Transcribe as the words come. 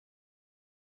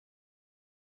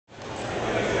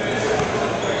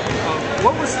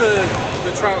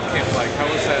the trial camp like? How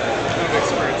was that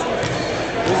experience?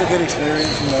 It was a good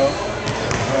experience, you know.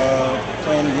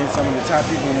 Playing against some of the top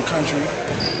people in the country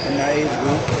in my age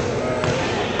group.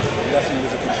 Definitely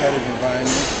was a competitive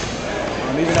environment.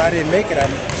 Even though I didn't make it,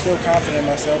 I'm still confident in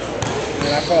myself.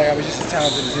 And I felt like I was just as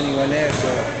talented as anyone there. So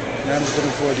now I'm just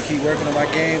looking forward to keep working on my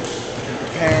game and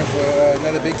preparing for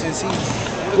another Big Ten season.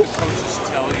 What did the coaches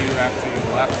tell you after you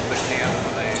left the camp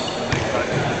when they cut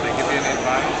you? Did they give you any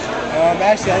advice?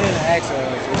 Actually, I didn't ask for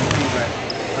any feedback.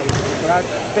 But I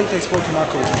think they spoke to my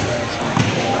coaching staff. So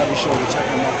I'll be sure to check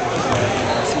them out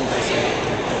and see what they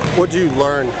say. What did you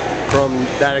learn from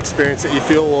that experience that you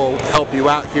feel will help you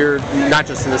out here, not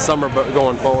just in the summer, but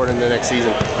going forward in the next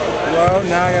season? Well,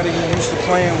 now I got to get used to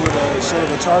playing with sort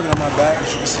of a target on my back, as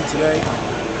you can see today.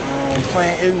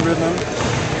 Playing in rhythm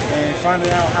and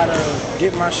finding out how to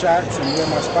get my shots and where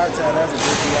my spots at as a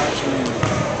good option. And,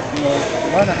 you know,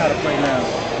 learning how to play now.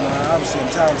 You know, obviously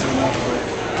I'm talented enough, but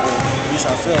at least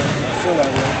I feel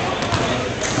that way.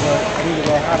 But I need to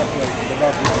learn how to play,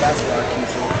 develop my basketball IQ.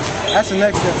 So that's the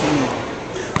next step for me.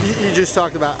 You just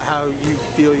talked about how you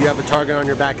feel you have a target on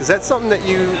your back. Is that something that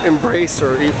you embrace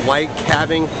or like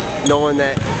having, knowing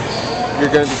that you're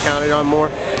going to be counted on more?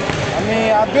 I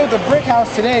mean, I built a brick house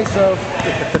today, so,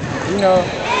 you know,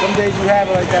 some days you have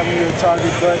it like that when you're a target,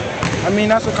 but, I mean,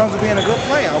 that's what comes with being a good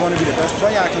player. I want to be the best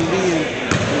player I can be,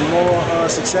 and the more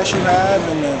success you have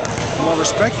and the more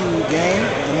respect you gain,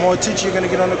 the more attention you're going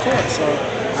to get on the court. So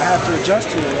I have to adjust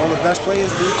to it. All the best players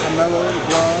do, Carmelo,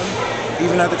 LeBron,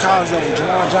 even at the college level,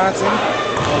 Jamal Johnson,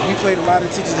 we played a lot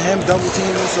of attention to him, double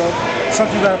teaming, so it's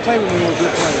something you got to play with when you're a good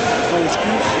player. There's no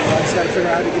excuse, I just got to figure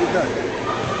out how to get it done.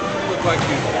 You look like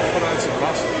you put on some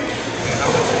muscle.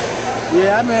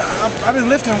 Yeah, I mean, I've been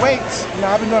lifting weights. You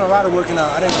know, I've been doing a lot of working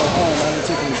out. I didn't go home, I didn't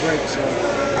take any breaks, so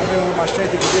I've been with my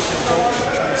strength and conditioning coach,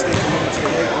 trying to stay committed to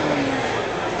the weight room.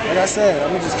 Like I said,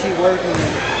 I'm going to just keep working.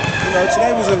 And, you know,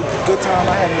 today was a good time.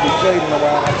 I hadn't really played in a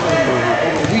while. I played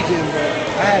over the weekend, but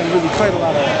I hadn't really played a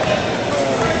lot of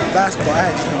basketball.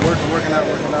 I had just been working out,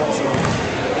 so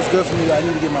it's good for me. I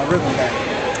need to get my rhythm back.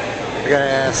 I gotta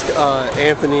ask,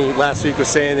 Anthony last week was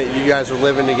saying that you guys were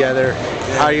living together.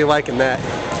 Yeah. How are you liking that?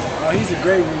 Oh, he's a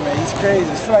great roommate. He's crazy.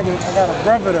 I feel like I got a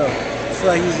brother though. I feel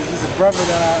like he's a brother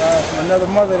that from another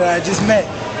mother that I just met.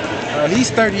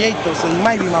 He's 38 though, so he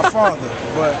might be my father,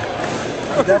 but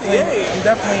I'm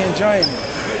definitely enjoying it.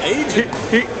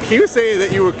 He was saying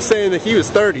that you were saying that he was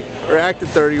 30 or acted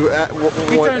 30. He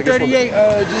turned 38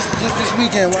 just this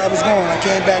weekend while I was gone. I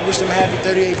came back, wished him a happy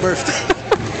 38th birthday.